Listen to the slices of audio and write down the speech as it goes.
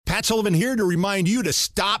Matt Sullivan here to remind you to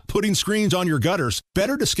stop putting screens on your gutters.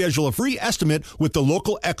 Better to schedule a free estimate with the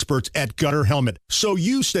local experts at Gutter Helmet so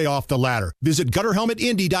you stay off the ladder. Visit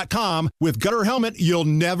GutterHelmetIndy.com. With Gutter Helmet, you'll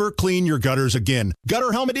never clean your gutters again.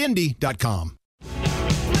 GutterHelmetIndy.com.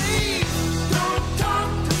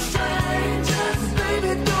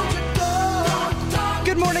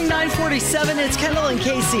 Good morning, 947. It's Kendall and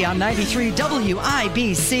Casey on 93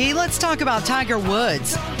 WIBC. Let's talk about Tiger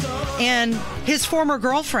Woods and his former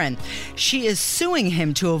girlfriend. She is suing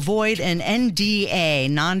him to avoid an NDA,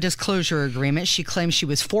 non-disclosure agreement, she claims she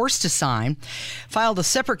was forced to sign. Filed a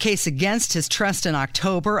separate case against his trust in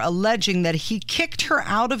October, alleging that he kicked her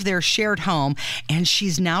out of their shared home, and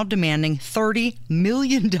she's now demanding $30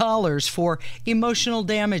 million for emotional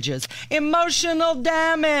damages. Emotional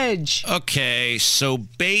damage! Okay, so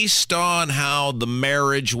based on how the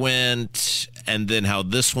marriage went and then how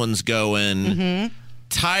this one's going,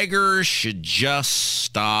 Tiger should just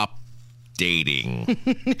stop dating.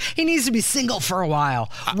 He needs to be single for a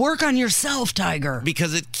while. Work on yourself, Tiger.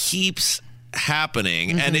 Because it keeps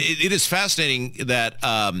happening. And it is fascinating that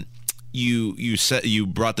you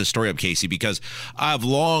brought this story up, Casey, because I've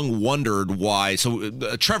long wondered why. So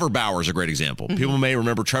Trevor Bauer is a great example. People may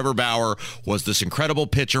remember Trevor Bauer was this incredible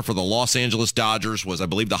pitcher for the Los Angeles Dodgers, was, I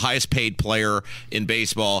believe, the highest paid player in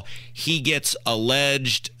baseball. He gets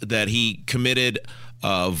alleged that he committed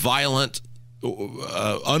unwanted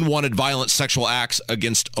violent sexual acts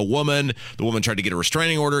against a woman. The woman tried to get a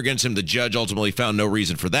restraining order against him. The judge ultimately found no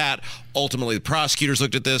reason for that. Ultimately, the prosecutors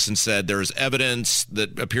looked at this and said there's evidence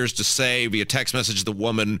that appears to say via text message the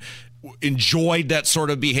woman enjoyed that sort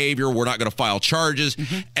of behavior. We're not going to file charges.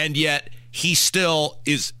 And yet he still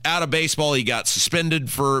is out of baseball. He got suspended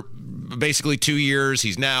for basically 2 years.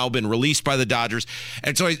 He's now been released by the Dodgers.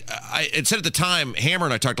 And so I said at the time, Hammer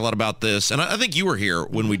and I talked a lot about this, and I think you were here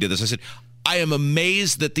when we did this. I said, I am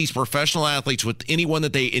amazed that these professional athletes, with anyone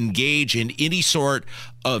that they engage in any sort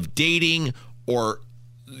of dating or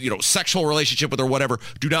sexual relationship with or whatever,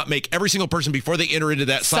 do not make every single person before they enter into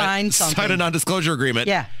that sign a non-disclosure agreement.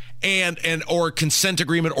 Yeah. And or consent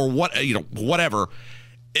agreement or whatever.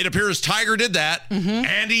 It appears Tiger did that,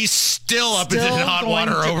 and he's still up in hot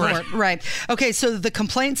water over it. Right. Okay, so the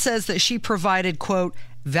complaint says that she provided, quote,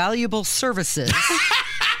 valuable services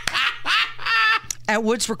at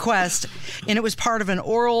Wood's request, and it was part of an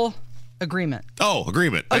oral agreement. Oh,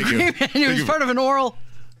 agreement. Thank you. It was part of an oral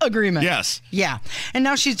agreement. Yes. Yeah. And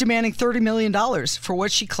now she's demanding $30 million for what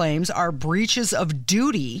she claims are breaches of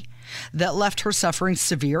duty that left her suffering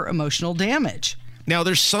severe emotional damage. Now,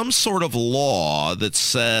 there's some sort of law that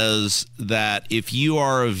says that if you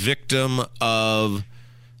are a victim of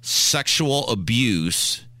sexual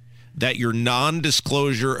abuse, that your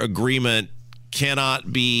non-disclosure agreement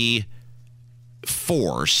cannot be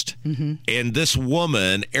forced. And this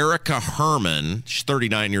woman, Erica Herman, she's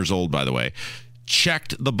 39 years old, by the way,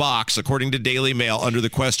 checked the box, according to Daily Mail, under the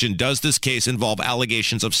question, does this case involve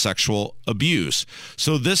allegations of sexual abuse?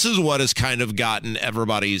 So this is what has kind of gotten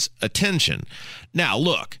everybody's attention. Now,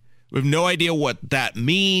 look, we have no idea what that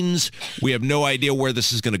means. We have no idea where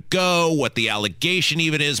this is going to go, what the allegation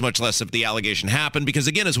even is, much less if the allegation happened. Because,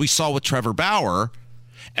 again, as we saw with Trevor Bauer,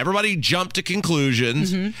 everybody jumped to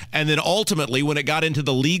conclusions. And then ultimately, when it got into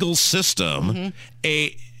the legal system,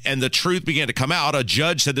 and the truth began to come out, a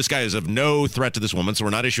judge said this guy is of no threat to this woman, so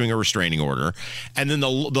we're not issuing a restraining order. And then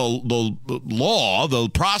the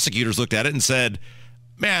prosecutors looked at it and said,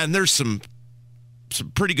 man, there's some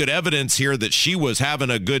pretty good evidence here that she was having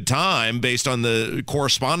a good time based on the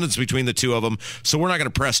correspondence between the two of them, so we're not going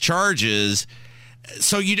to press charges.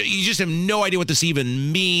 So you just have no idea what this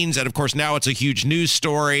even means. And, of course, now it's a huge news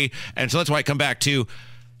story. And so that's why I come back to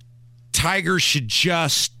Tiger should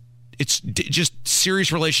just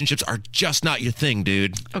serious relationships are just not your thing,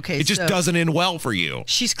 dude. Okay. It just doesn't end well for you.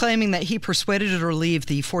 She's claiming that he persuaded her to leave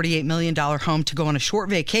the $48 million home to go on a short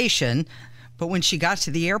vacation. But when she got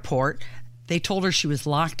to the airport, they told her she was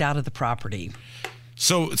locked out of the property.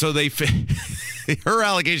 So her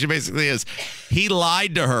allegation basically is he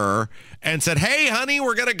lied to her and said, hey, honey,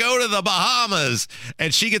 we're going to go to the Bahamas.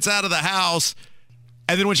 And she gets out of the house.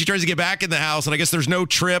 And then when she tries to get back in the house, and I guess there's no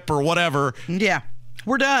trip or whatever. Yeah.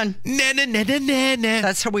 We're done. Nah.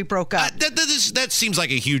 That's how we broke up. That seems like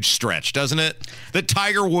a huge stretch, doesn't it? That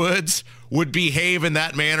Tiger Woods would behave in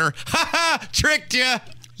that manner. Ha ha! Tricked you.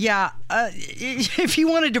 Yeah. If you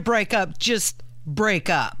wanted to break up, just break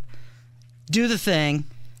up. Do the thing,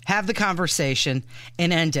 have the conversation,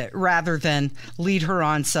 and end it, rather than lead her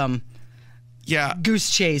on some goose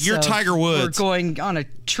chase. You're Tiger Woods. We're going on a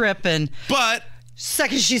trip and... But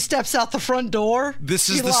Second she steps out the front door,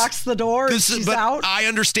 she locks the door and she's out. I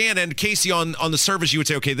understand. And Casey, on the surface, you would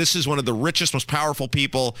say, okay, this is one of the richest, most powerful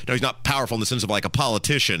people. No, he's not powerful in the sense of like a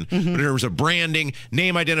politician, but in terms of branding,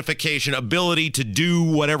 name identification, ability to do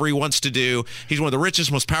whatever he wants to do. He's one of the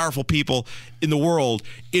richest, most powerful people in the world.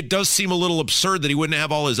 It does seem a little absurd that he wouldn't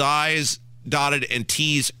have all his I's dotted and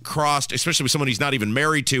T's crossed, especially with someone he's not even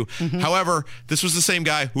married to. However, this was the same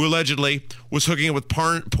guy who allegedly was hooking up with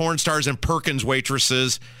porn stars and Perkins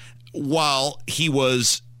waitresses while he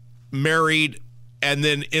was married, and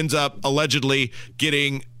then ends up allegedly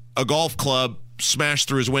getting a golf club smashed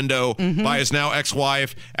through his window by his now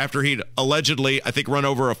ex-wife after he'd allegedly, I think, run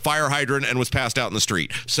over a fire hydrant and was passed out in the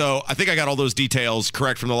street. So I think I got all those details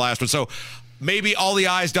correct from the last one. So maybe all the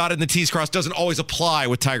I's dotted and the T's crossed doesn't always apply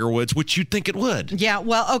with Tiger Woods, which you'd think it would. Yeah,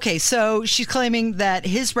 well, okay, so she's claiming that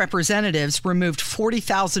his representatives removed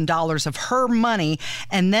 $40,000 of her money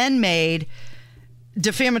and then made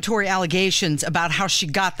defamatory allegations about how she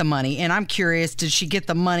got the money. And I'm curious, did she get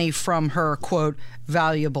the money from her, quote,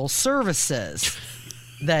 valuable services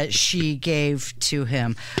that she gave to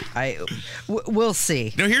him? We'll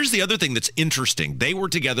see. Now, here's the other thing that's interesting. They were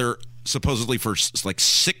together supposedly for like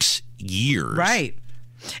 6 years. Right.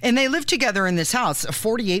 And they lived together in this house, a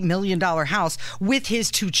 $48 million house, with his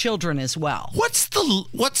 2 children as well. What's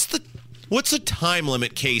the time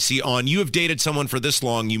limit, Casey, on you have dated someone for this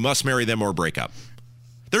long, you must marry them or break up?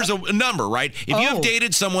 There's a number, right? If you have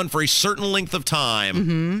dated someone for a certain length of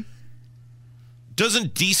time,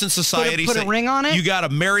 doesn't decent society put say a ring on it? You got to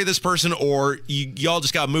marry this person, or y'all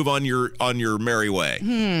just got to move on your merry way?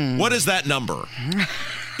 What is that number?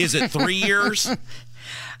 Is it 3 years?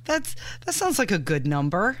 That sounds like a good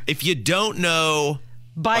number. If you don't know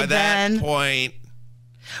by that point.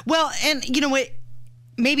 Well, and you know what?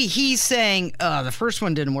 Maybe he's saying, the first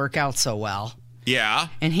one didn't work out so well. Yeah.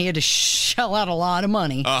 And he had to shell out a lot of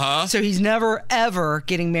money. So he's never, ever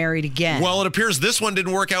getting married again. Well, it appears this one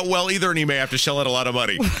didn't work out well either, and he may have to shell out a lot of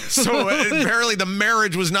money. So apparently the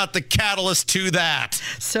marriage was not the catalyst to that.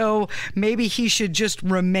 So maybe he should just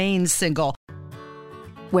remain single.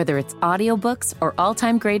 Whether it's audiobooks or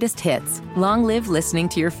all-time greatest hits, long live listening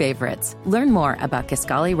to your favorites. Learn more about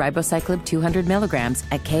Kisqali Ribociclib 200 milligrams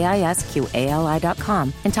at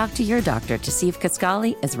KISQALI.com and talk to your doctor to see if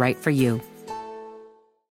Kisqali is right for you.